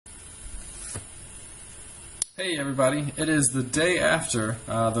Hey everybody, it is the day after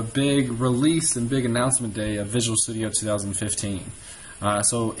the big release and big announcement day of Visual Studio 2015.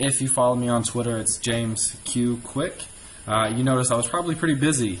 So if you follow me on Twitter, it's James Q Quick. You notice I was probably pretty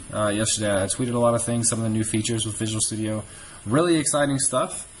busy yesterday. I tweeted a lot of things, some of the new features with Visual Studio. Really exciting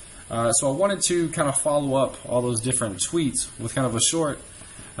stuff. So I wanted to kind of follow up all those different tweets with kind of a short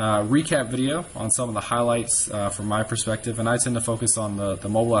recap video on some of the highlights from my perspective. And I tend to focus on the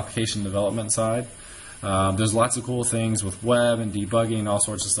mobile application development side. There's lots of cool things with web and debugging, all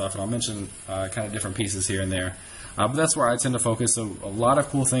sorts of stuff, and I'll mention kind of different pieces here and there. But that's where I tend to focus. So a lot of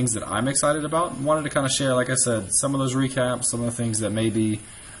cool things that I'm excited about. Wanted to kind of share, like I said, some of those recaps, some of the things that may be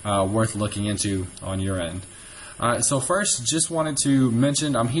worth looking into on your end. So first, just wanted to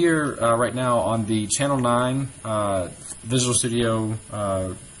mention I'm here right now on the Channel 9 Visual Studio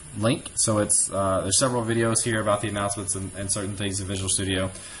link. So it's there's several videos here about the announcements and certain things in Visual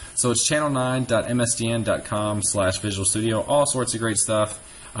Studio. So it's channel9.msdn.com/Visual Studio. All sorts of great stuff.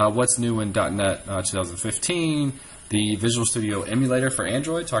 What's new in .NET 2015, the Visual Studio emulator for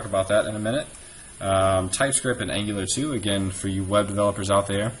Android, talk about that in a minute. TypeScript and Angular 2, again, for you web developers out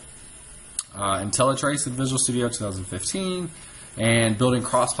there. IntelliTrace in Visual Studio 2015, and building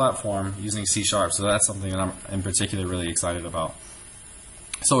cross-platform using C#. So that's something that I'm in particular really excited about.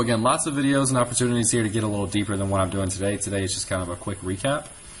 So again, lots of videos and opportunities here to get a little deeper than what I'm doing today. Today is just kind of a quick recap.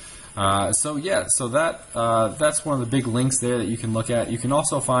 So that's one of the big links there that you can look at. You can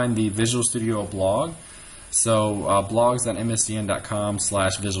also find the Visual Studio blog. So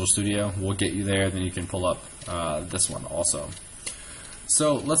blogs.msdn.com/Visual Studio will get you there. Then you can pull up this one also.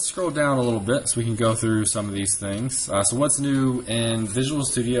 So let's scroll down a little bit so we can go through some of these things. So what's new in Visual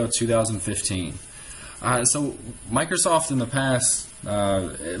Studio 2015? So Microsoft in the past,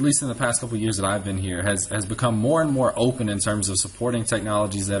 at least in the past couple of years that I've been here, has become more and more open in terms of supporting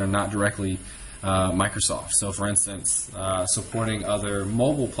technologies that are not directly Microsoft. So for instance, supporting other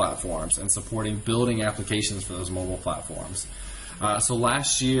mobile platforms and supporting building applications for those mobile platforms. So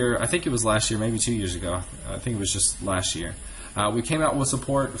last year, I think it was last year, maybe 2 years ago, I think it was just last year, we came out with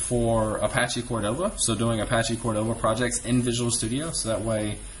support for Apache Cordova, so doing Apache Cordova projects in Visual Studio, so that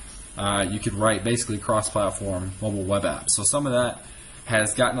way you could write basically cross-platform mobile web apps. So some of that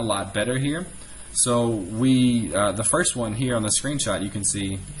has gotten a lot better here. So the first one here on the screenshot you can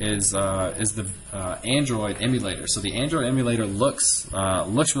see is the Android emulator. So the Android emulator looks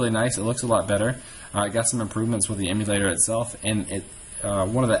really nice. It looks a lot better. It got some improvements with the emulator itself, and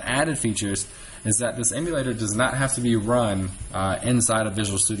one of the added features is that this emulator does not have to be run inside of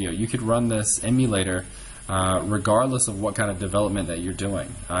Visual Studio. You could run this emulator regardless of what kind of development that you're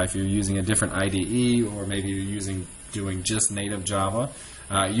doing. If you're using a different IDE, or maybe you're doing just native Java,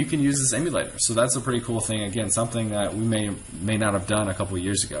 you can use this emulator. So that's a pretty cool thing. Again, something that we may not have done a couple of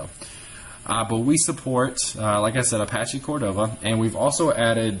years ago. But we support, like I said, Apache Cordova, and we've also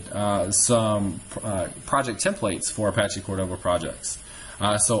added some project templates for Apache Cordova projects.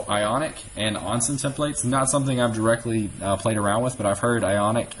 So Ionic and Onsen templates, not something I've directly played around with, but I've heard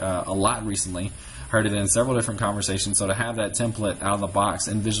Ionic a lot recently. Heard it in several different conversations. So to have that template out of the box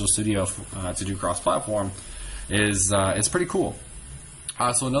in Visual Studio to do cross-platform is pretty cool.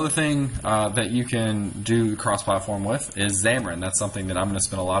 So another thing that you can do cross-platform with is Xamarin. That's something that I'm going to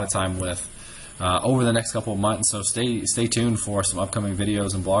spend a lot of time with over the next couple of months. So stay tuned for some upcoming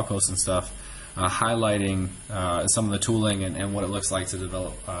videos and blog posts and stuff highlighting some of the tooling and what it looks like to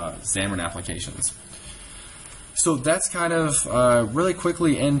develop Xamarin applications. So that's kind of really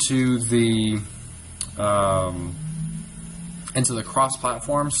quickly into the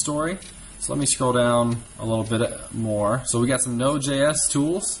cross-platform story. So let me scroll down a little bit more. So we got some Node.js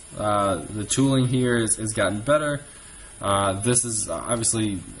tools. The tooling here has gotten better. This is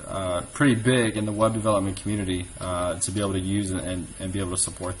obviously pretty big in the web development community to be able to use and be able to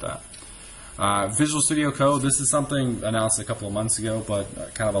support that. Visual Studio Code, this is something announced a couple of months ago,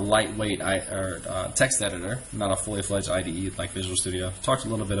 but kind of a lightweight text editor, not a fully fledged IDE like Visual Studio. Talked a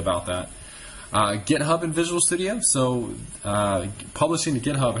little bit about that. GitHub and Visual Studio. So publishing to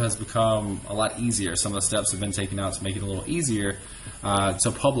GitHub has become a lot easier. Some of the steps have been taken out to make it a little easier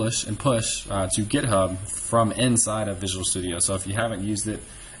to publish and push to GitHub from inside of Visual Studio. So if you haven't used it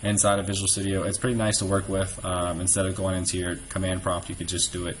inside of Visual Studio, it's pretty nice to work with. Instead of going into your command prompt, you could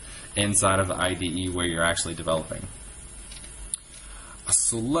just do it inside of the IDE where you're actually developing.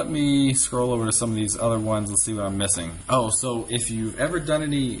 So let me scroll over to some of these other ones. Let's see what I'm missing. Oh, so if you've ever done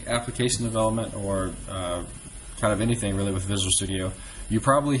any application development or kind of anything really with Visual Studio, you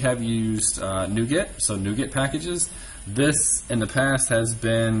probably have used NuGet, so NuGet packages. This in the past has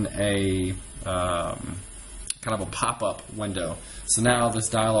been a kind of a pop-up window. So now this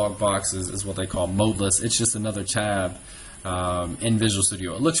dialog box is what they call modeless. It's just another tab in Visual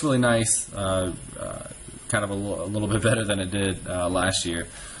Studio. It looks really nice, kind of a little bit better than it did last year.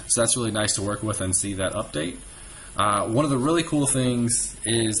 So that's really nice to work with and see that update. One of the really cool things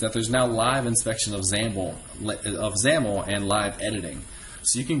is that there's now live inspection of XAML and live editing.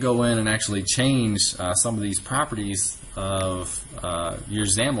 So you can go in and actually change some of these properties of your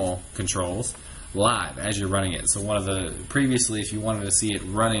XAML controls live as you're running it. So previously, if you wanted to see it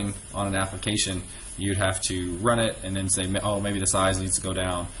running on an application, you'd have to run it and then say, oh, maybe the size needs to go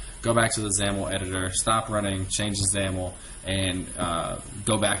down. Go back to the XAML editor, stop running, change the XAML, and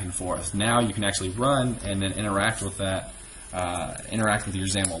go back and forth. Now you can actually run and then interact with that, interact with your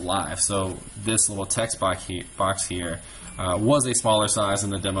XAML live. So this little text box here was a smaller size in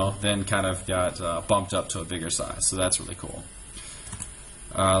the demo, then kind of got bumped up to a bigger size. So that's really cool.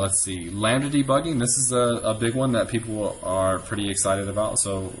 Let's see, Lambda debugging. This is a big one that people are pretty excited about.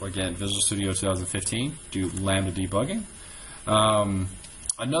 So again, Visual Studio 2015, do Lambda debugging.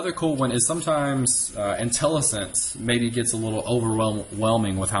 Another cool one is sometimes IntelliSense maybe gets a little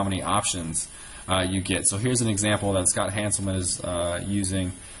overwhelming with how many options you get. So here's an example that Scott Hanselman is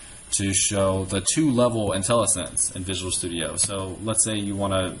using to show the 2-level IntelliSense in Visual Studio. So let's say you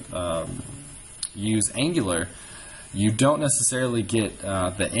want to use Angular. You don't necessarily get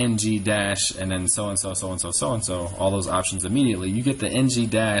the ng dash and then so and so, so and so, so and so, all those options immediately. You get the ng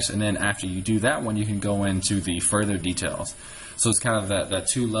dash, and then after you do that one, you can go into the further details. So it's kind of that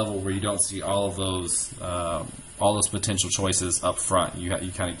 2-level where you don't see all of those potential choices up front. You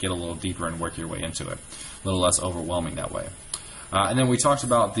kind of get a little deeper and work your way into it. A little less overwhelming that way. And then we talked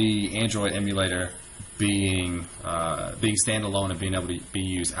about the Android emulator being standalone and being able to be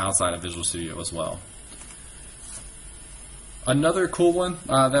used outside of Visual Studio as well. Another cool one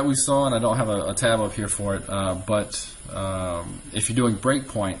that we saw, and I don't have a tab up here for it, but if you're doing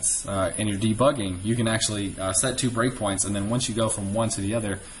breakpoints and you're debugging, you can actually set 2 breakpoints, and then once you go from one to the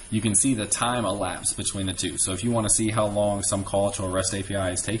other, you can see the time elapsed between the two. So if you want to see how long some call to a REST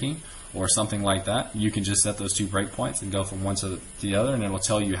API is taking, or something like that, you can just set those 2 breakpoints and go from one to the other, and it will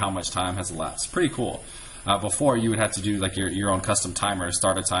tell you how much time has elapsed. Pretty cool. Before, you would have to do like your own custom timer,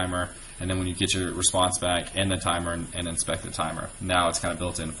 start a timer, and then when you get your response back, end the timer and inspect the timer. Now it's kind of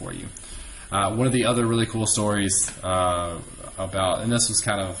built in for you. One of the other really cool stories about, and this was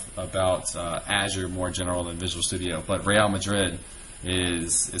kind of about Azure more general than Visual Studio, but Real Madrid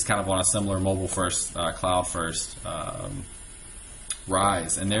is kind of on a similar mobile first, cloud first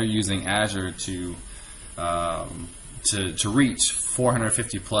rise, and they're using Azure to reach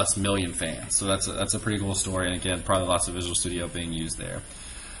 450 plus million fans. So that's a pretty cool story, and again, probably lots of Visual Studio being used there.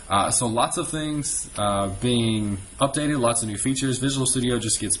 So lots of things being updated, lots of new features. Visual Studio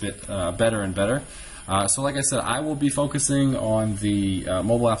just gets better and better. So like I said, I will be focusing on the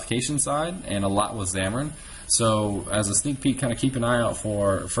mobile application side and a lot with Xamarin. So as a sneak peek, kind of keep an eye out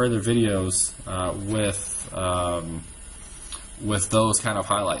for further videos with those kind of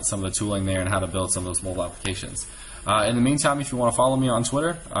highlights, some of the tooling there and how to build some of those mobile applications. In the meantime, if you want to follow me on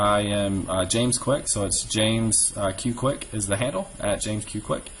Twitter, I am James Quick, so it's James Q Quick is the handle, at James Q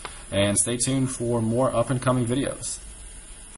Quick. And stay tuned for more up-and-coming videos.